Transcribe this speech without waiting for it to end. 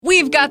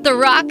We've got the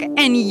rock,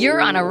 and you're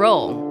on a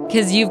roll,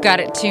 because you've got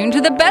it tuned to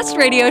the best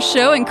radio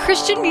show in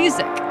Christian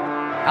music.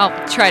 I'll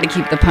try to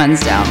keep the puns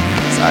down.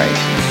 Sorry.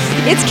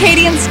 It's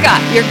Katie and Scott,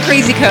 your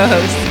crazy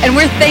co-hosts, and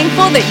we're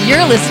thankful that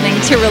you're listening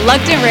to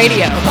Reluctant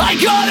Radio. I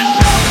got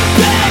a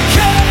bad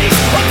case,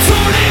 I'm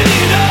turning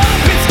it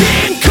up, it's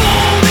getting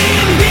cold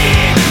in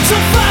here, so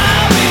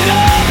fire it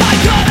up. I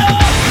got a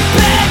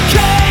bad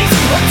case,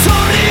 I'm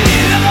turning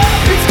it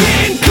up, it's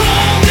getting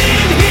cold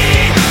in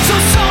here, so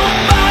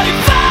somebody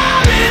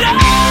fire it up.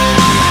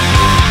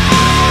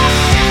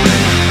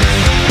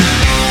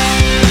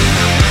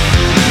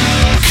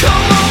 Come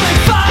on and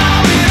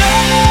fire it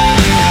up.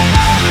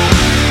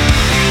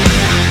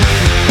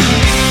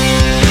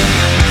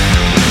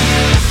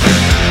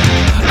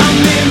 I'm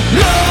in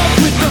love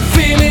with the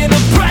feeling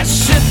of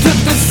pressure to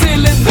the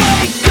ceiling.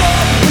 Wake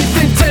up with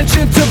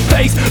intention to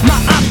face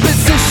my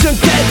opposition.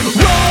 Get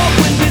raw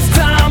when it's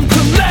time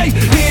to lay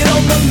it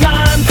on the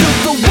line to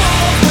the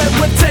wall where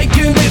we're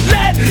taking it.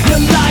 Let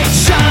your light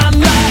shine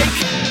like.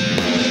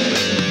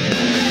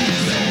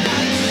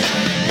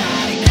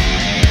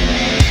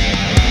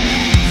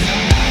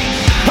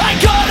 I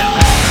got a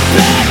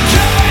bad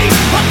case,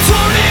 I'm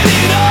turning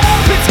it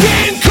up, it's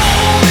getting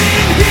cold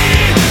in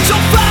here, so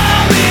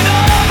fire it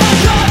up. I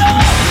got a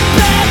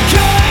bad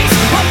case,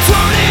 I'm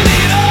turning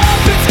it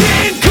up, it's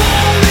getting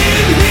cold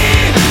in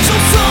here, so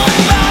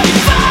somebody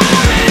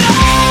fire it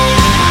up.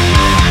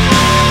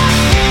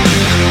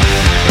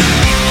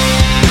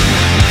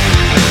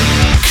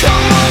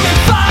 Come on and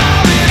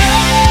fire it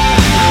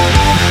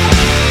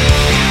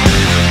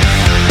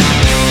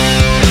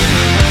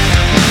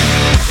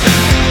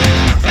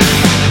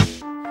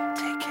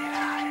Take it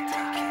higher,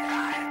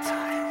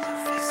 tell the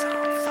roof is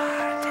on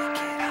fire. Take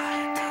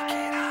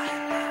it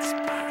higher, let's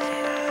burn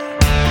it up.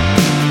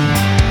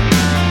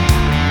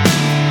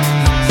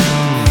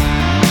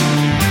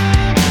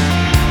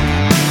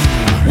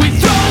 We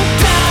throw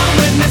down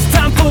when it's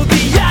time for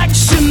the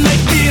action.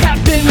 Make it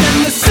happen and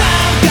the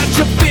sound got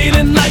you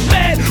feeling like,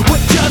 man,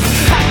 what just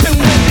happened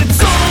when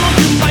it's on?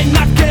 You might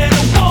not get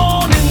a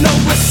warning, no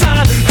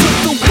sign to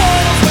the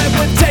walls where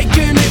we're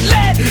taking it.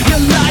 Let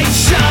your light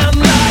shine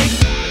like.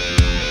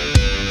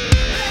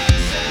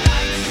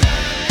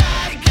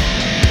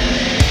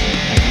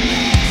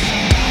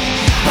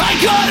 I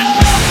got a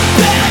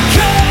bad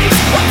case,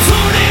 I'm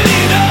turning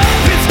it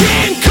up, it's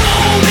getting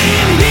cold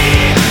in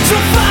here, so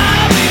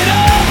fire it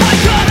up. I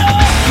got a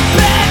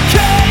bad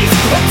case,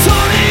 I'm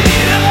turning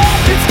it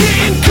up, it's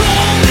getting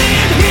cold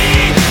in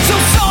here, so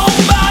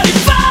somebody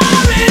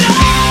fire it up.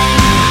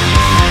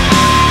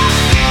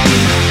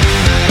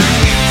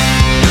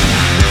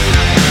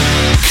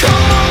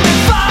 Come on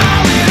and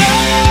fire it up.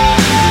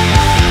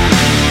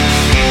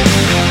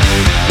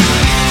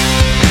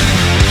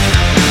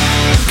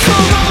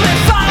 Come on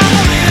and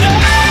fire it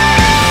up.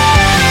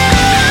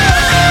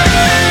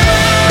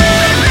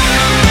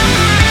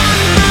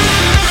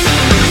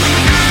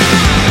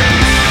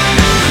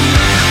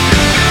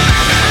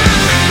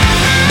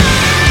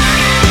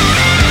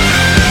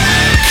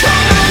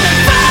 Come on and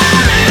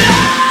fire it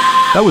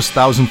up. That was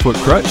Thousand Foot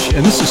Crutch,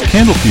 and this is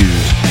Candle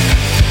Fuse.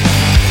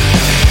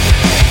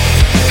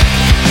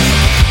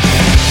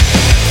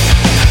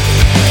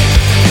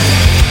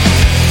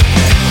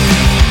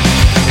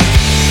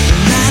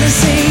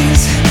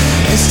 Disease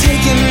is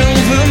taking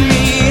over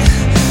me,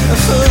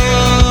 full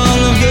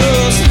of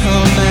ghosts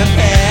of my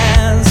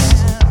past.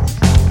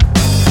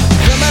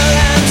 But my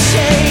life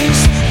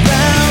changed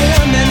by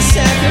one man's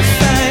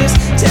sacrifice,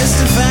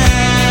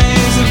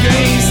 testifies of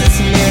grace that's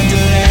meant to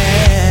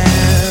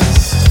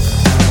last.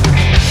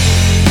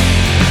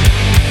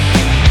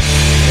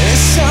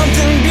 There's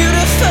something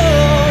beautiful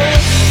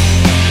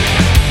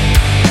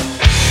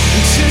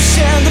to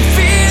share the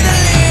fear that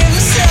lives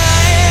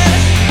inside.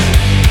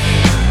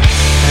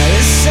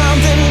 There's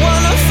something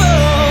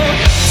wonderful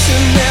to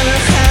never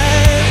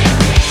hide.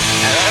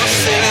 And I'm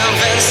feeling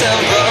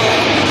invincible.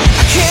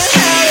 I can't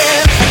hide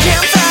it, I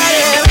can't fight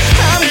it.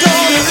 I'm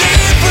gonna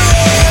live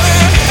forever.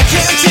 I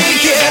can't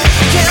take it,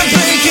 can't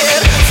break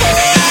it. For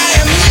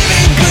I am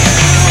living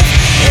proof.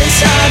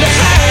 It's hard to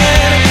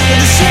hide, but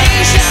the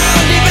change down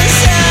deep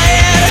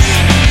inside.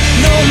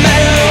 No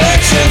matter what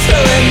you're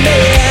throwing me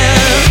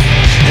at,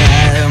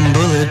 I am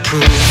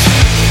bulletproof.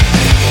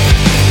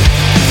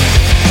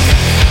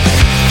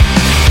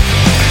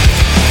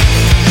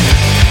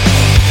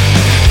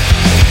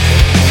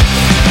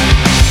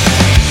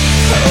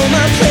 All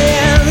my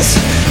plans,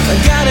 I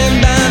got it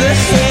by the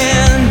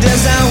hand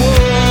as I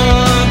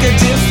walk a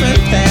different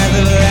path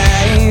of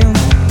life.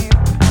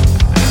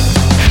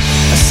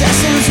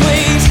 Assassins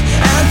wait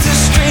at the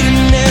straight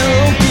and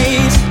narrow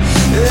gate.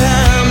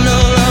 I'm no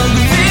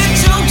longer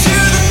victim to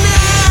the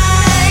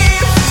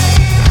knife.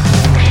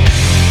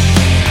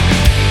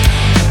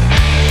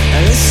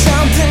 And there's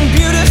something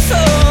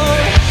beautiful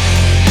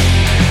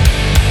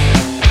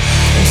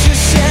to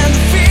share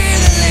the fear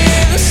that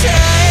lives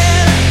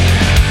inside.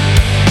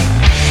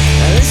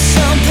 There's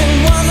something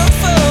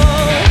wonderful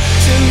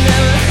to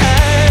never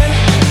hide.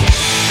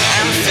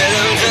 I'm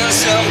feeling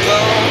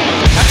invincible.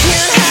 I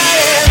can't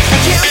hide it, I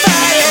can't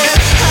fight it.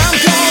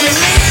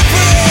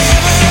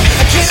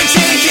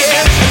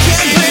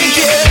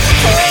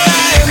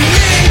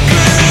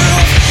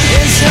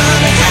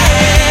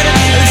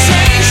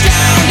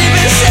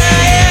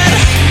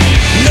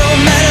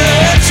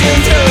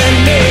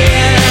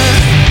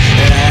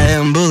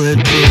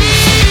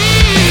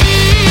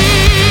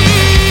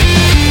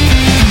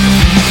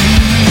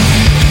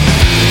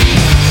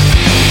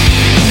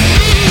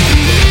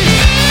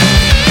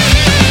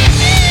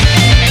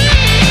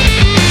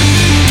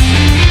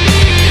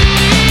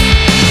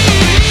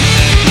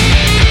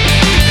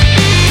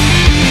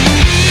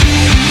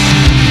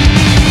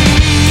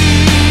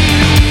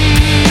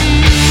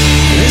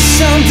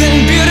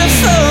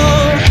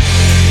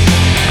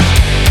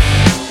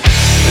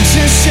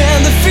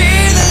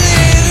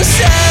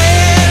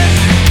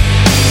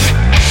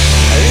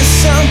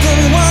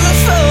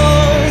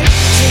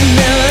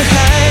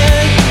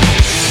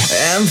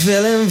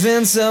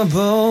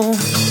 invincible.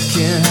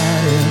 Can't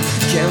hide it,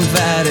 can't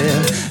fight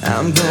it.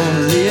 I'm gonna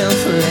live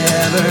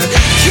forever.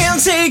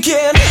 Can't take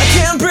it, I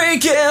can't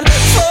break it,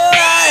 for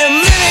I am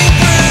living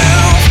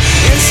proof.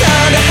 It's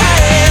hard to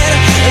hide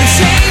and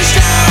change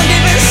down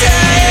deep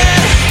inside.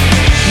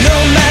 No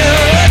matter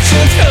what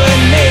you throw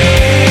at me,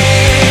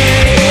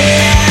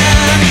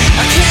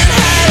 I can't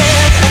hide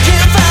it, I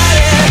can't fight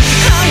it.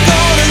 I'm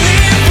gonna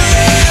live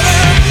forever.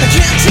 I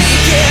can't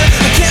take it,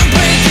 I can't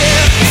break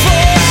it, for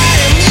I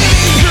am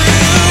living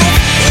proof.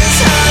 It's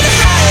hard to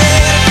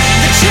hide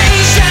the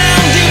change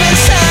down deep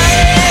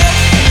inside.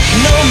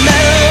 No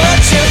matter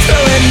what you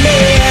throw at me,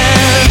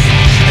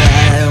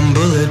 I am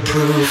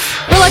bulletproof.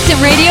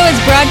 Reluctant Radio is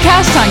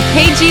broadcast on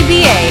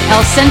KGBA,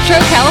 El Centro,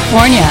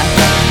 California.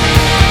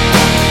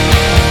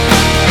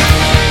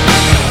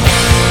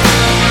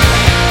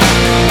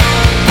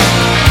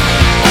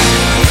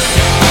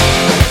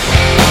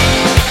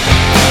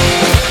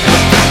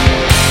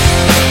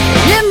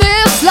 In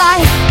this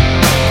life,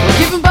 we're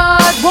given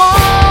but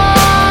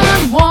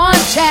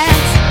one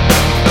chance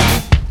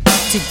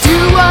to do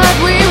what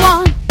we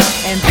want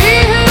and be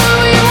who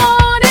we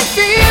want and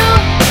feel.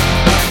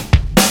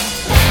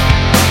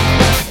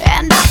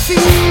 And I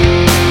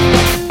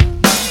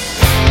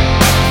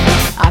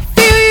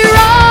feel you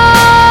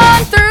run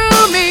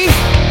through me.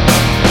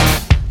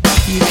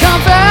 You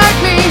comfort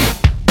me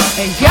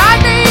and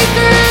guide me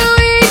through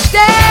each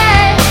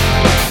day.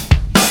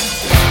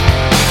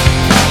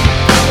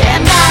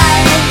 And I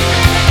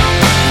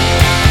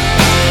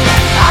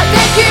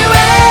thank you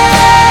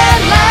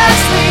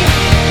endlessly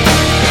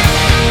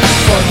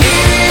for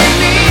hearing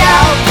me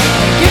out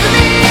and giving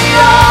me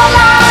all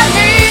I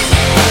need.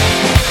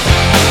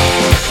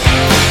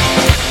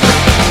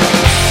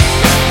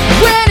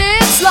 When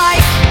it's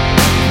like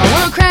my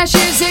world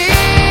crashes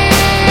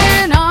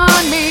in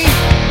on me,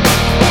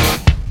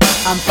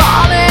 I'm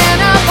falling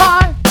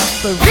apart,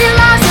 but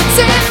realize it's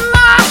in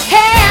my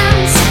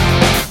hands.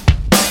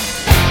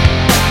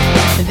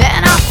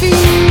 Then I feel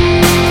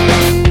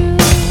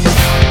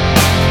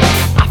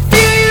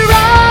you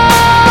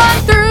run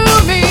through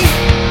me.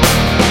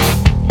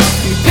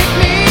 You pick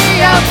me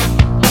up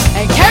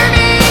and carry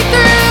me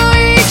through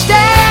each day.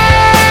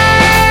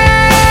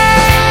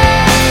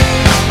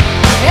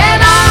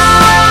 And I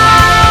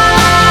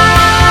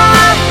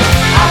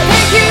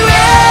thank you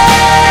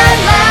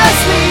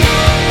endlessly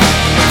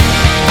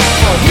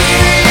for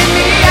hearing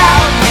me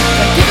out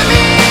and giving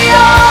me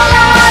all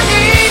I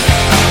need.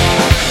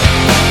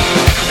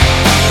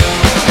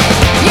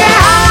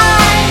 Yeah,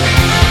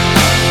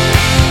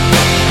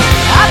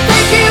 I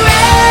thank you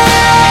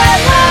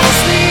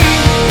endlessly,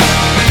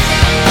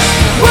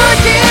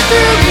 working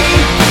through me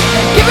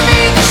and giving me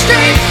the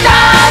strength I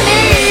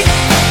need.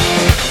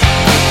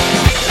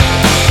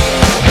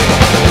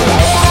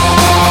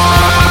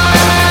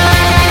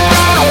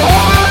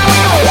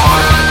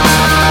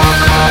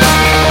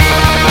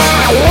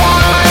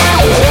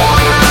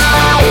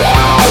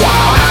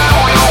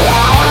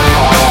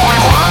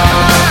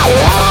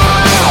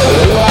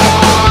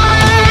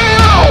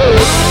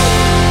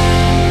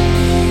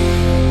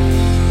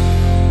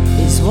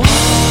 Is one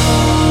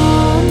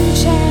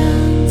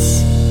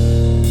chance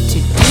to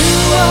do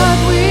what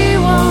we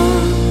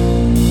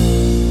want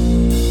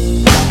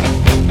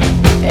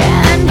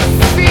and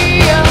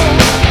feel.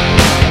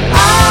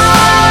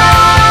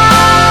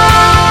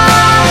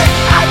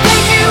 I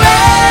thank you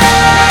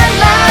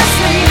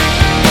endlessly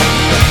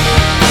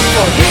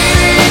for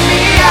hearing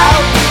me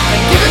out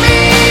and giving me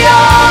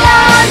all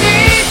I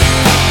need.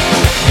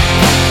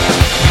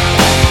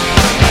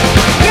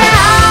 Yeah,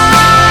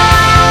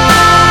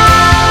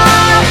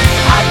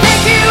 I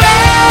thank you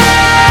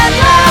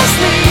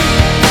endlessly,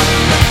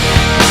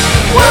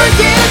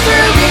 working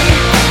through me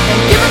and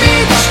giving me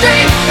the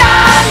strength I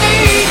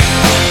need.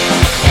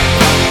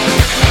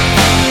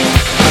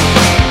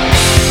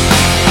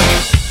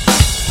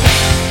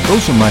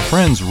 Those are my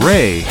friends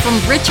Ray, From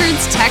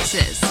Richards,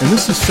 Texas. and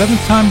this is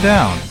Seventh Time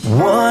Down.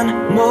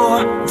 One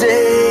more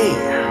day,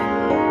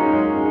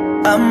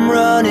 I'm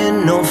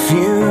running no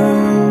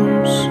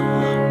fumes.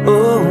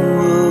 Oh,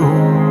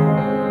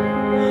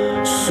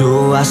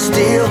 so I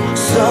steal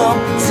some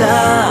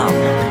time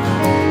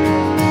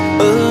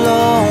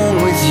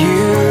alone with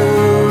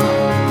you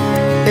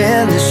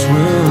in this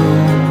room.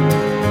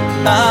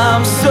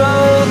 I'm so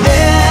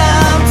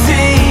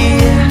empty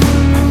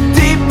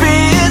deep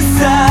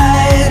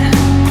inside.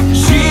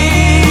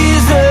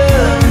 Jesus,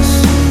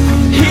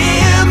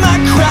 hear my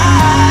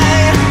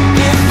cry.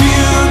 If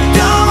you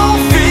don't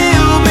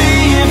feel me,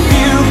 if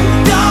you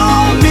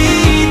don't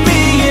need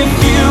me, if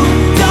you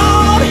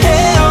don't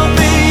help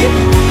me,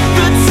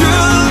 the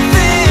truth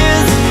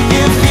is,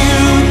 if you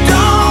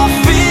don't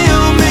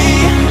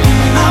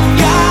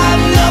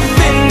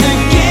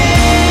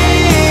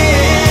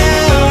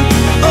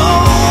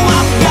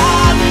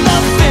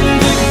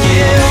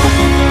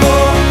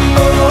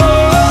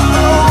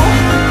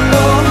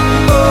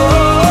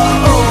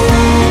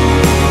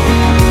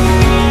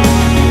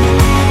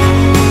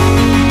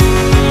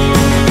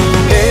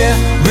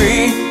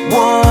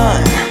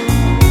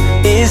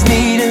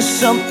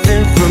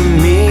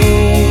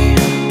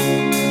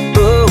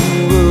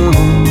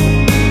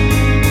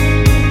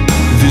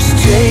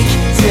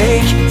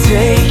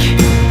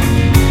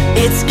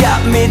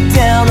got me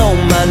down on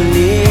my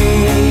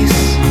knees.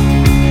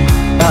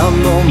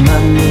 I'm on my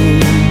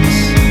knees.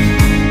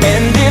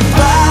 And if I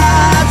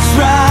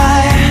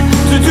try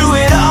to do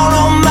it all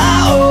on my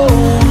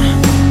own,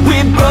 we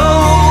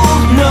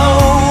both know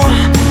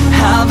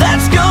how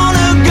that's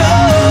gonna go.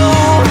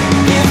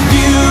 If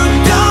you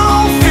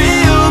don't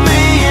feel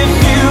me, if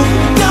you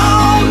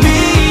don't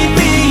need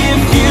me,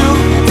 if you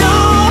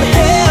don't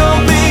help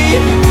me,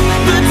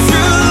 the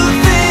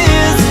truth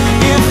is,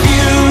 if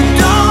you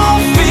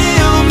don't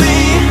feel me,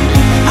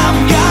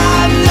 I've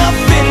got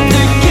nothing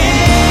to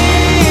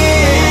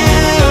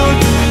give.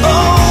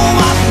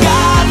 Oh, I've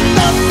got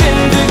nothing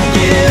to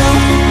give.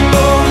 Oh,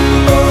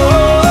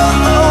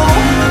 oh, oh,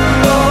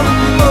 oh,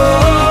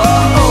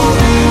 oh, oh.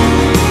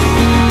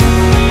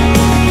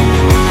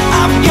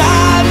 I've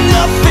got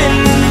nothing.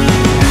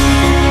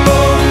 Oh,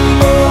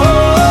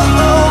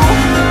 oh, oh,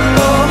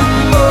 oh,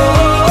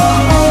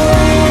 oh.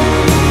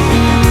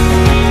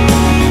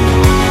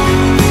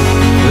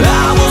 I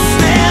will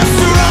stand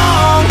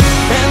strong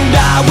and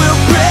I will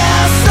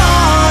press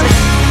on.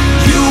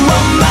 You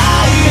are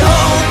my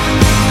hope.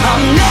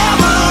 I'm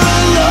never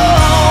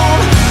alone.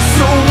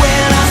 So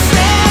when I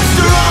stand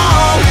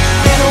strong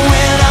and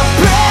when I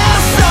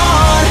press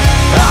on,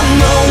 I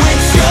know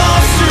it's your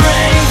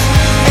strength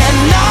and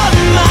not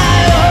my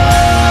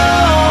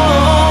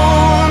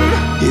own.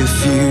 If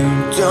you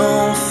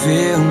don't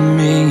feel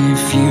me,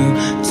 if you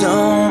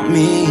don't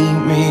meet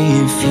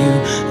me, if you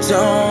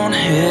don't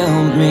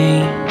help me,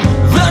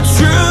 the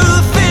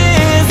truth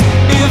is,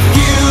 if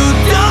you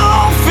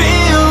don't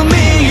feel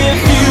me,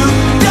 if you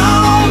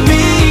don't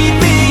meet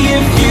me,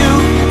 if you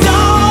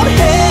don't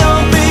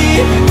help me,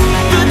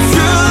 the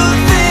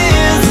truth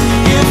is,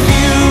 if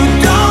you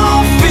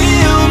don't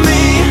feel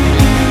me,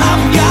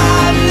 I've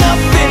got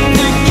nothing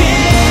to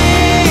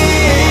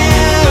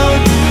give.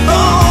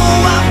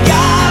 Oh, I've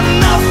got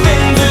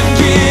nothing to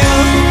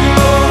give.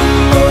 Oh,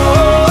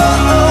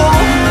 oh, oh,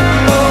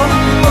 oh,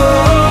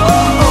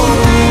 oh, oh.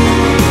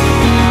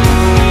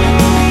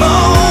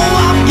 Oh,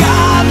 I've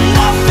got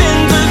nothing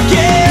to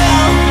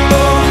give. Oh,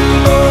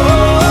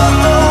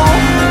 oh, oh,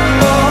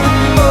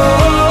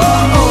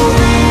 oh, oh.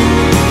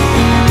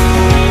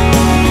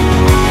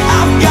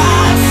 I've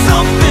got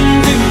something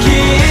to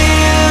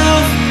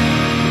give.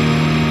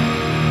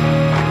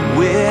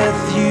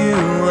 With you,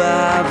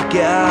 I've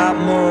got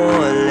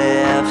more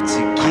left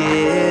to give.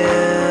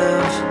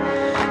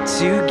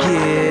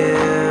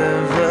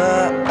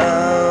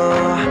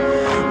 Oh.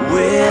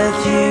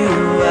 With you,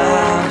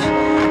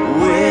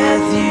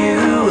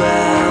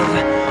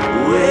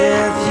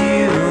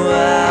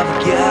 I've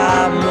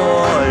got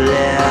more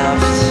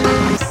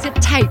left. Sit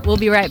tight. We'll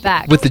be right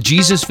back. With the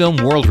Jesus Film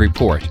World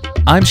Report,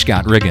 I'm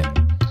Scott Riggin.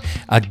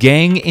 A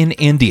gang in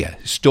India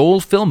stole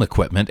film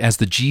equipment as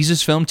the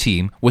Jesus Film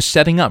team was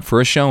setting up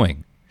for a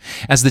showing.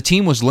 As the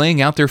team was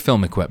laying out their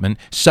film equipment,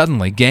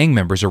 suddenly gang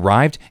members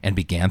arrived and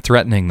began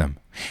threatening them.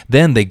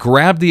 Then they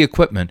grabbed the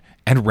equipment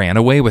and ran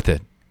away with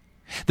it.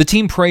 The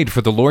team prayed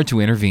for the Lord to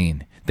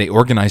intervene. They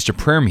organized a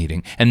prayer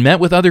meeting and met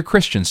with other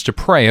Christians to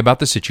pray about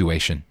the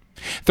situation.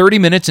 30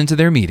 minutes into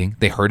their meeting,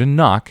 they heard a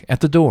knock at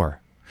the door.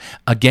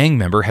 A gang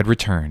member had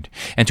returned,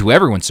 and to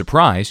everyone's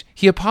surprise,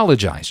 he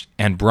apologized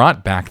and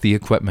brought back the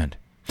equipment.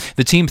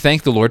 The team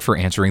thanked the Lord for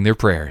answering their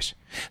prayers.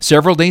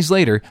 Several days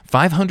later,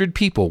 500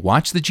 people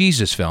watched the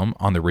Jesus Film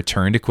on the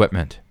returned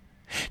equipment.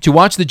 To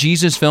watch the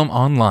Jesus Film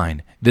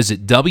online,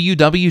 visit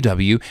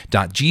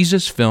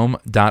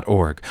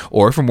www.jesusfilm.org,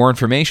 or for more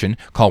information,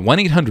 call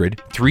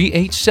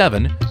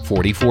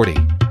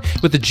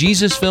 1-800-387-4040. With the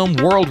Jesus Film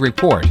World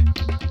Report,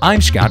 I'm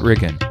Scott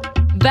Riggin.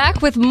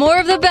 Back with more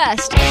of the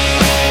best.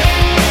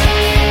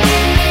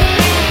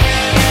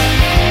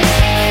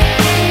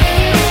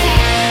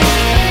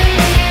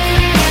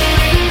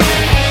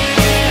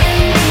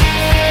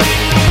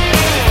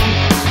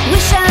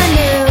 Wish I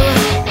knew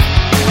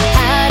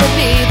how to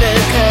be the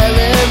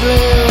color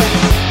blue,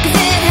 'cause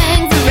it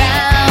hangs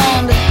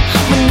around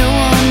when no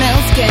one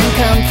else can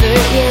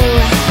comfort you.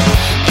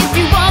 If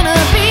you wanna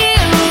be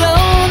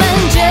alone, then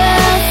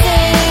just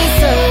say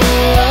so,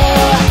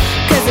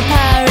 'cause the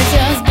power is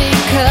yours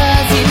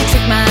because you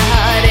took my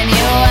heart and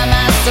you are my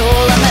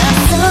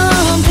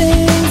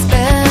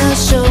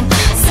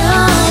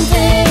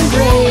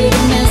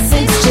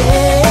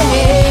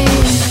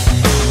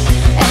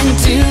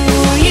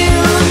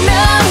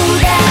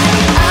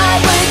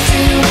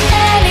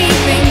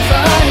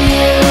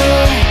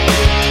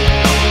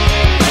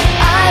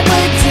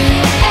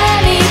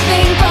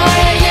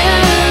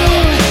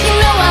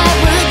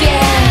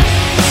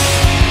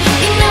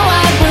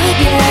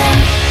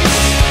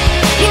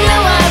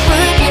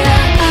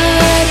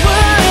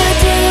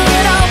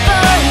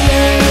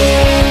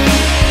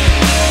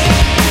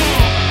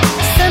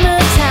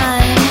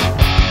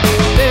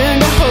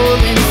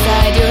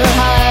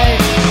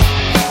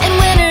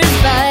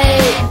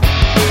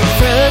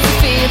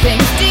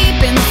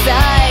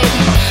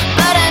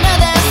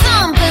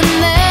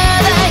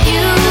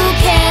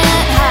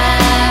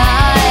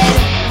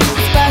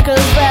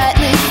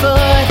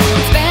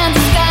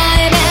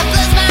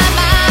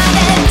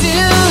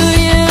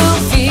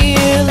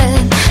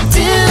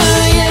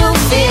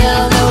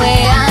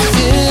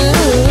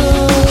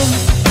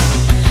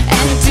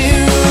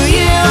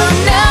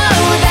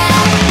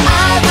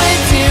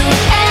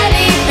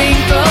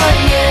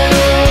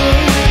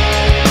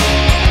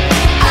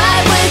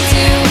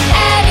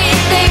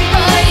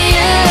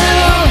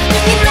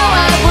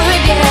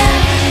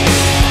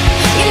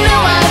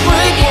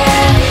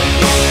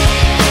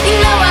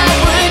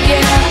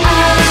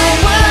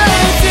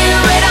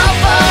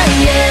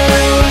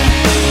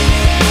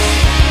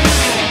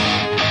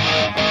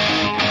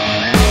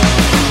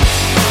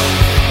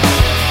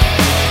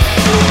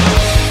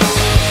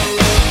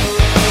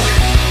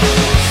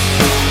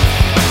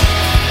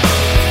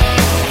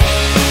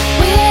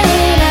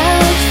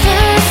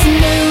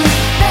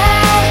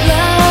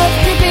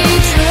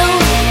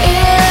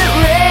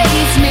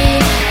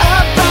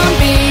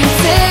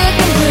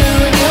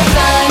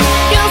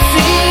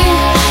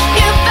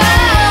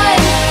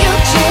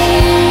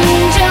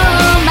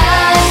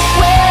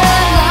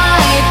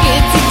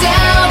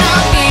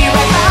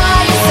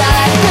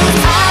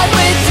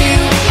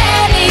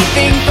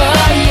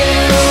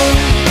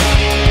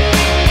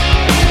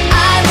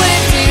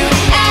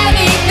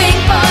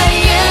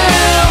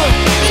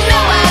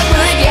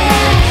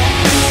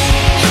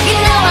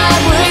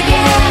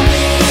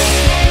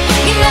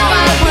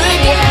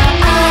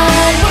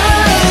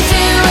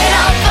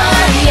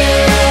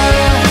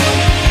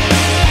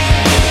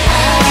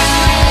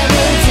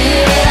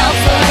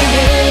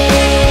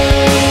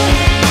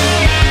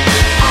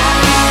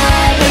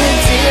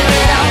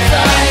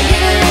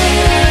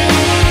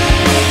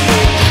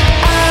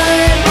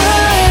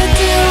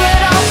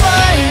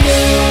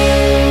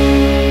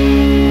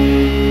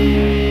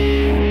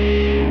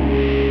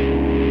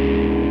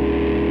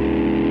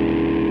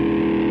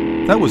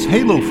That was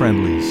Halo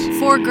Friendlies.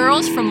 4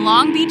 girls from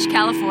Long Beach,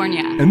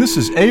 California. And this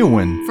is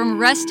Eowyn. From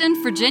Reston,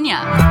 Virginia.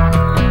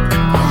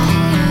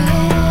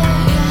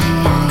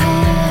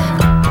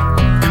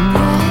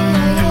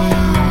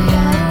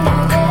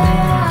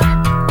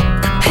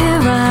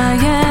 Here I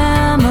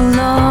am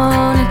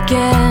alone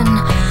again,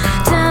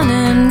 down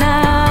and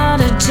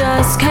out, I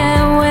just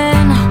can't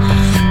win,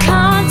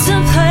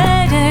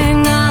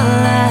 contemplating our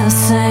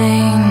last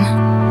scene.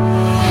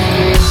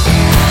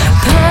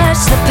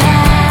 Push the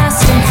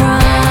past in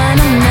front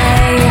of me,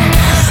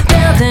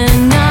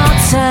 building up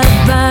to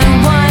burn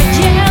what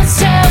used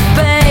to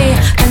be,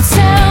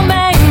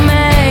 consuming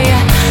me.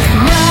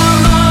 No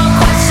more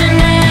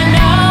questioning,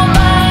 no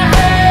more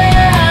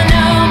hurt,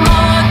 no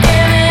more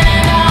giving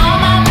in all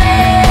my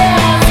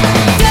best.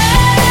 Take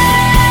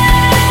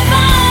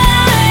my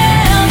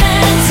hand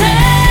and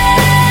take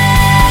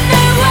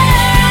me where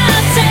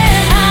I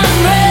sit. I'm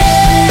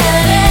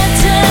ready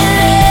to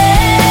live.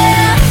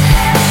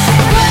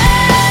 Break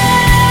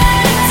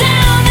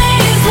down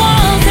these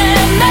walls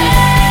and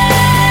make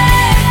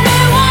me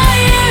what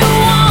you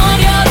want.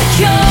 You're the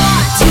cure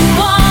to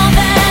all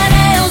that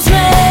ails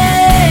me.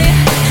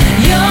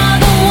 You're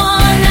the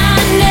one I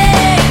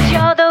need.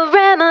 You're the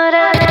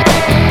remedy.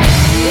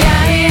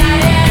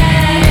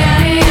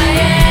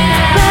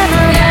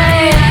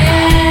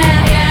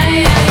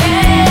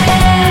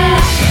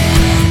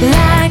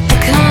 Like the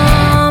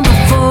calm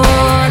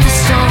before the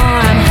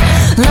storm,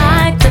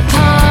 like the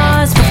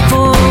pause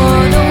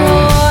before the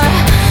war.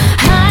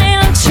 I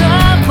am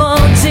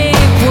trouble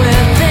deep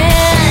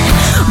within.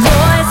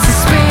 Voices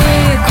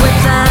speak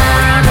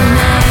without a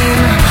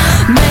name.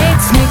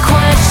 Makes me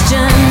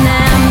question,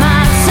 am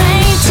I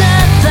sane to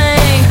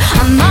think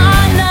I'm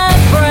on the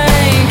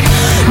brink?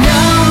 No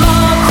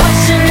more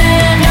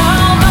questioning, no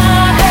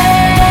more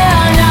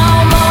hell, no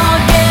more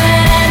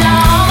giving in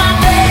all my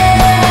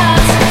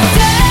best.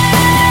 Take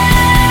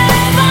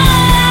my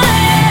hand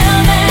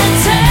and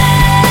take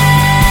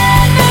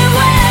me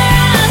where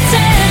I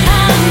sit.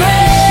 I'm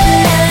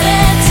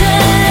ready to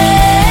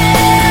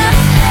live.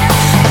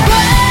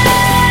 Break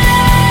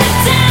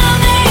down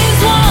these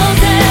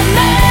walls and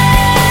make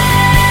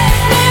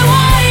me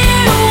what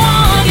you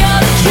want.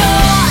 You're the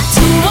cure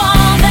to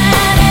all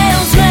that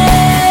ails me.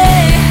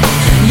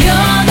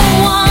 You're the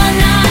one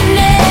I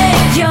need.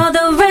 You're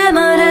the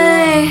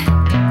remedy.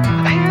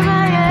 Here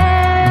I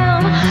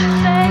am,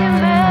 save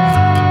me.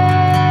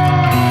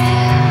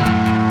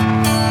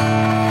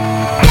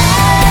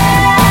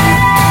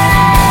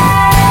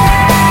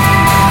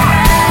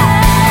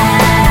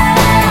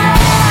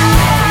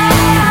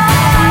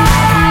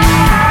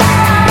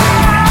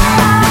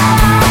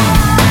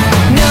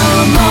 No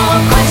more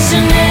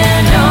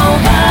questioning, no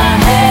more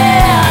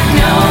hell,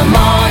 no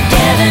more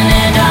giving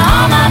in to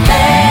all my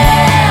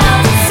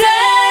best.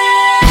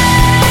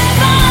 Take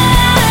my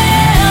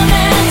hand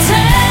and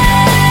take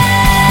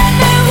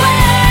me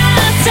where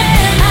I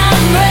sit.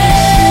 I'm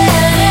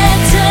ready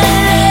to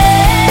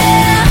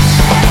live.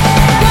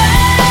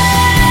 Break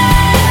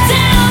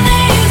down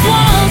these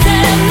walls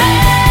and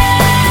make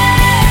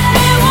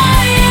me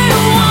what you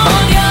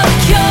want. You're the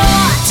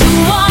cure to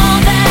all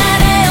that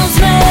ails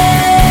me.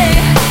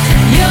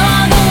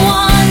 You're the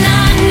one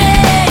I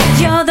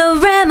need. You're the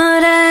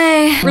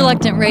remedy.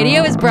 Reluctant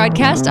Radio is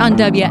broadcast on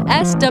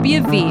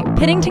WSWV,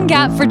 Pittington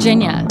Gap,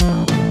 Virginia.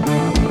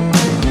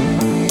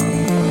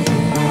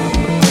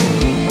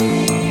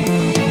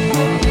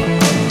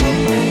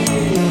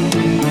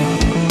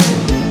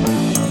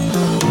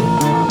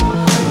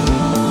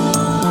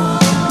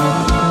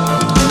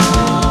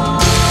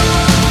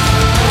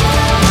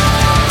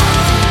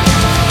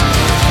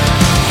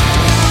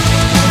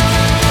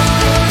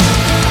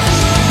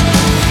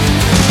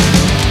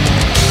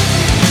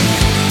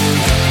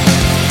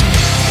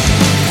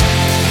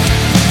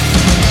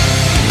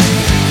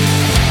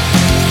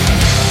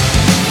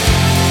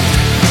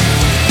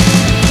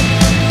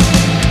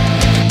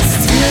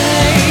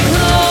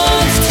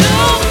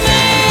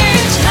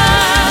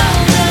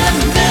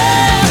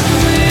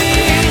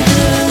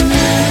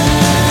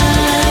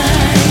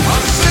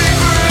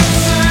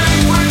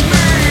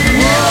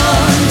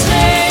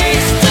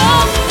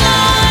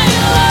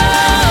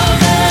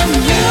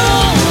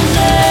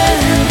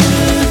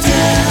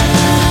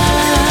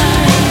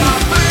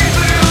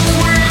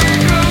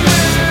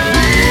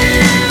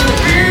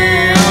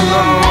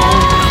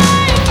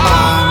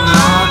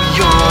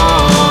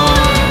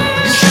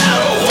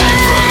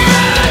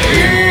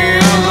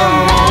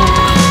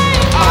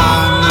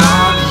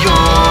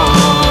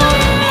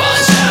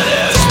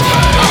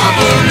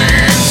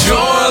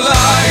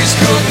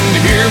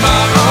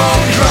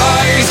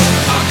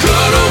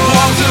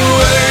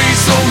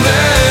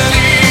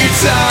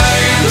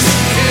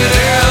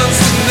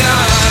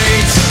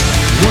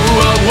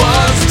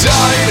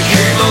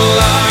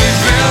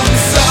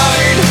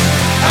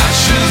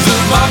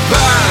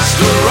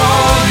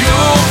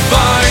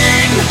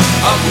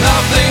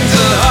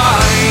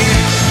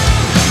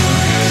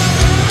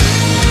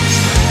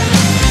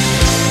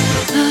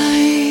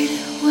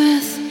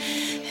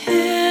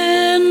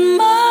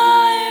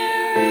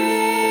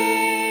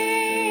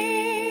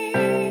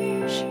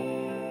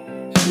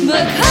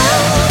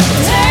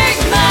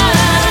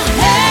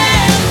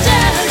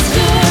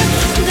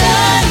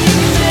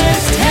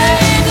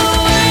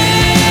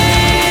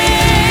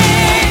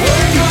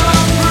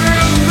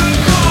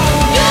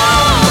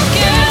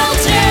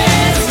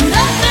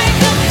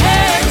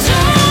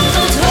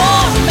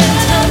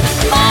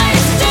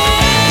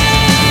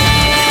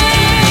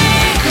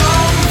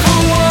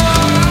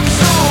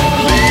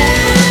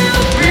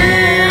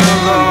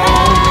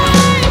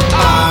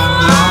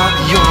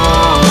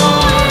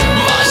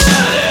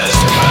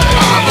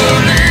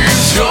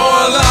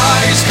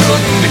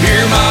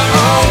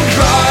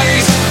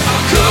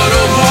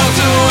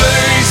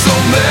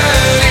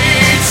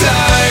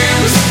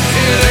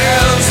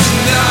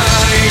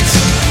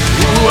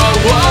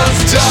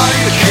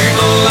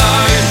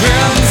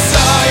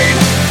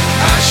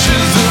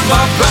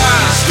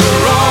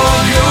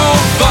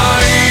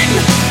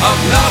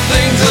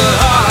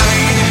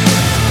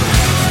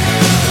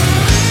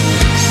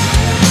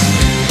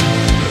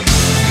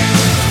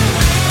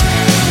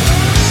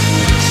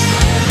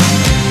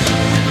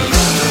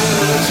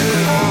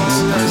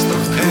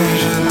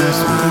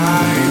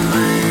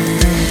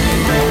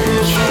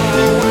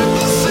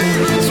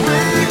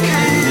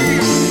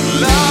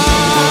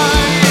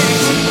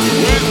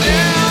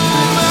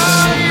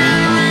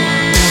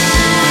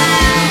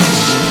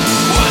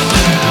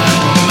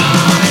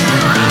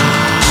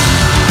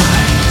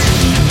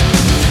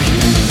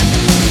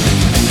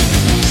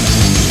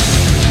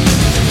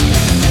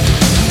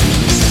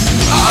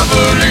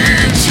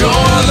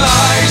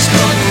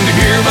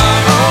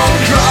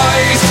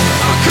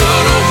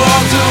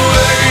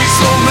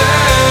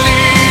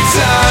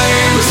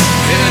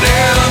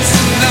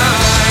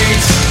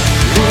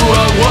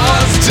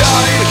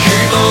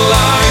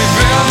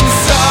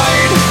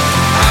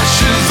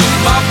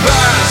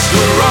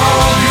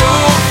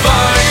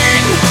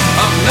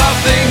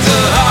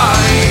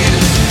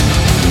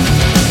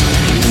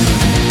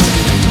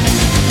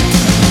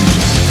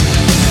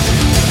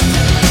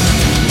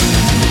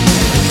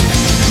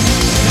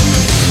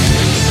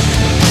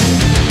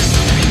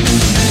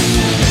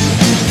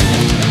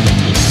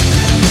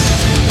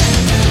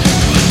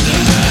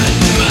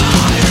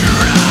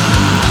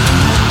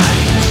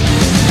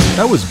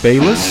 That was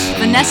Bayless,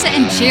 Vanessa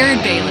and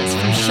Jared Bayless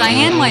from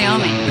Cheyenne,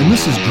 Wyoming. and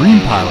this is Dream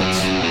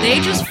Pilots. They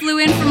just flew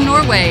in from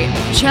Norway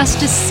just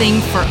to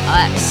sing for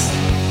us.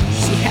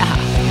 Yeah.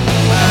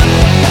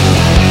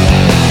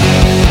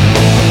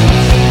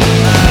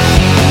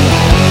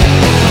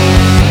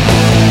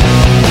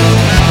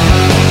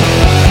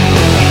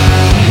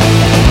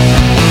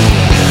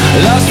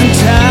 Lost in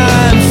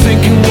time,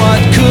 thinking what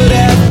could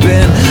have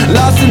been.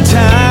 Lost in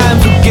time,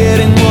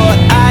 forgetting what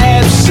I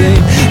have seen.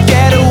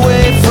 Get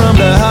away from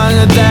the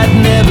hunger that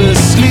never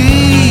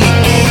sleeps.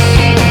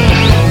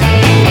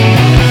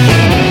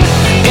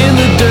 In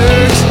the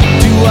dirt,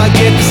 do I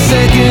get the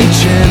second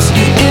chance?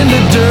 In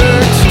the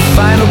dirt,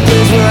 final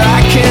place where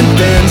I can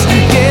dance.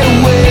 Get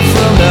away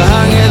from the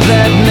hunger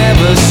that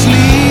never sleeps.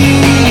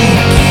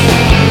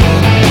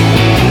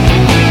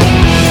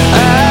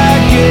 I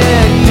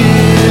get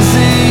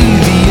dizzy,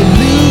 the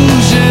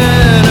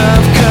illusion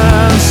of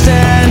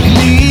constant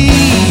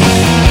need.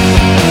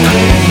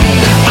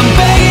 I'm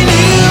begging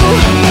you.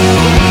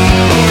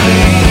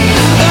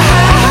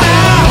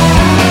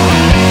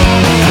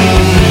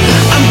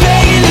 I'm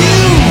begging you.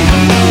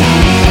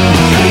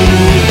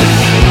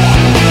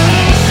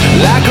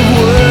 Lack of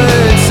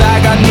words, I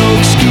got no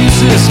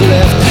excuses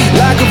left.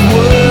 Lack of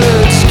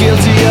words,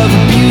 guilty of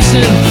abuse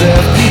and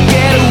theft.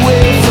 Get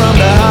away from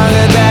the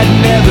hunger that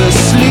never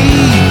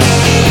sleeps.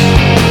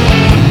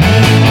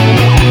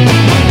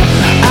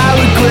 I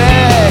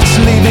regret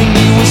leaving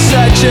you was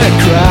such a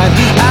crime.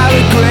 I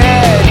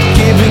regret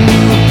giving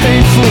you a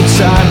painful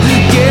time.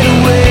 Get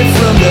away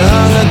from the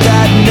hunger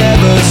that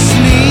never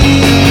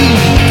sleeps.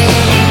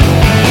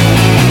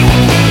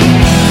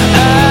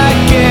 I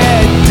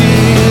get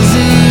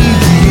dizzy,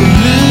 the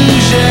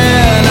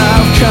illusion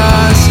of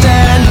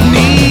constant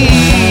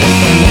need.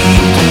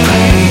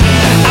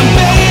 I'm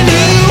begging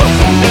you.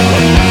 I'm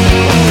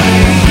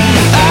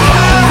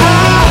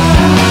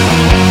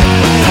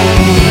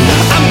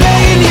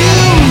begging you.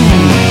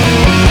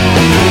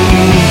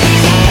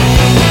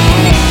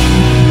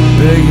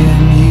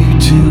 Begging you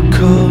to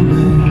call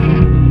me,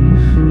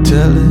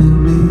 telling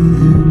me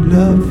you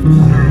love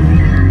me.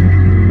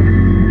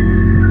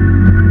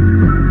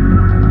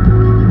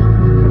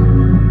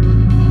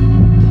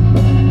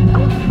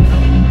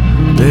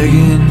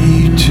 Begging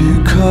you to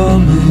call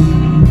me,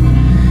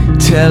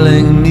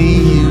 telling me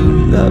you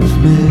love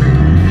me.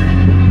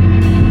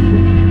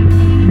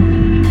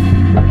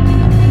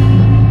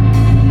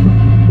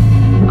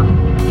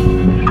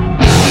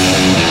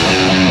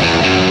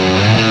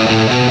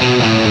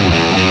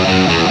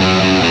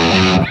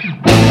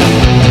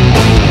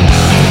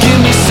 Give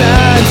me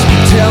signs,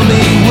 tell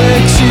me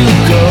where to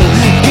go.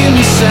 Give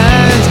me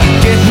signs,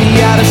 get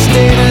me out of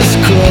status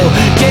quo.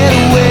 Get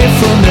away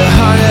from the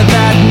hunger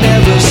that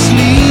never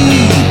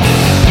sleeps.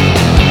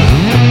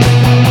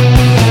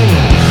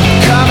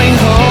 Coming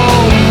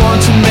home,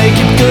 want to make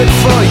it good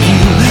for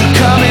you.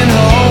 Coming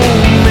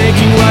home,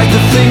 making right the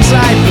things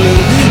I blew.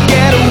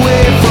 Get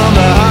away from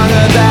the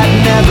hunger that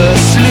never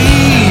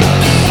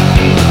sleeps.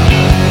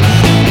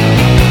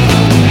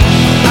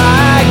 I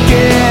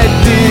get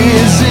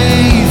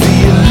dizzy, the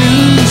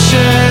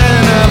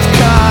illusion of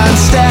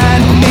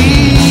constant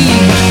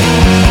need.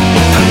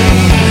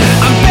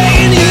 I'm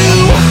begging you.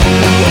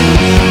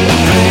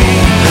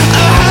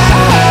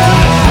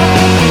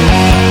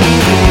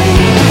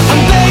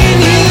 I'm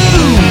begging you.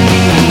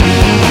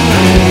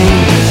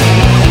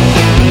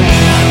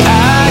 I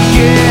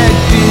get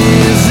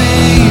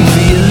dizzy,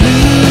 the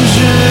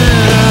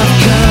illusion of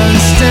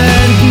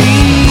constant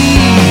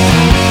need.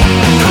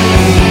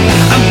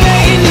 I'm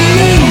begging you.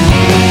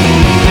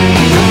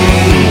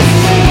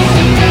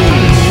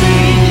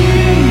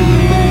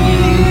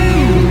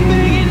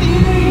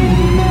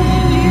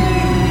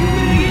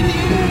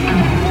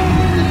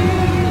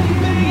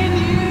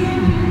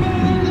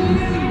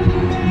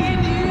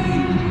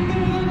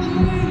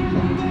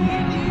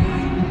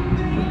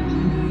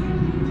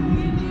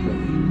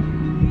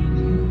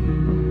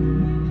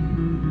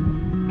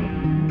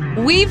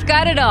 We've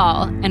got it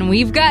all, and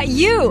we've got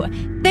you.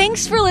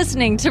 Thanks for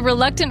listening to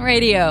Reluctant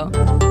Radio.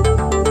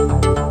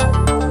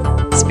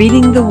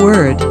 Speeding the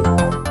word.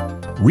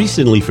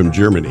 Recently from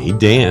Germany,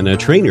 Dan, a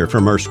trainer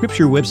from our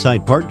Scripture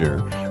website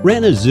partner,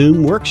 ran a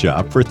Zoom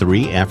workshop for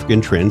 3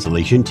 African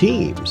translation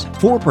teams.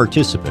 4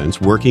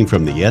 participants working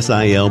from the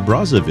SIL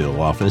Brazzaville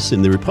office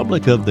in the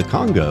Republic of the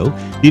Congo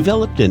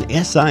developed an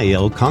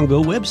SIL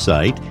Congo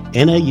website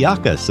and a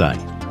Yaka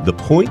site. The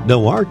Point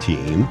Noir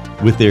team,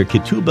 with their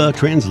Kituba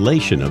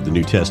translation of the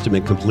New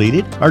Testament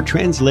completed, are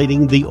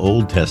translating the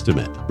Old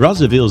Testament.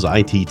 Brazzaville's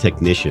IT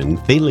technician,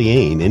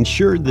 Thaliane,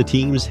 ensured the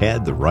teams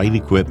had the right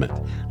equipment,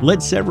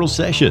 led several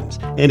sessions,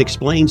 and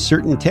explained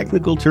certain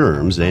technical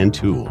terms and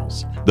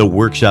tools. The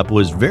workshop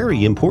was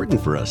very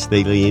important for us,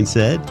 Thaliane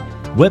said.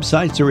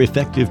 Websites are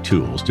effective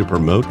tools to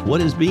promote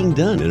what is being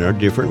done in our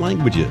different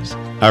languages.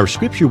 Our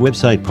Scripture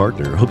website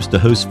partner hopes to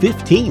host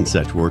 15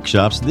 such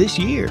workshops this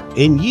year,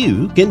 and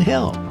you can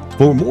help.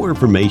 For more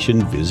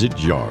information, visit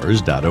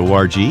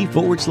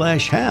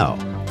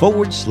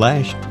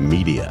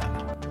jars.org/how/media.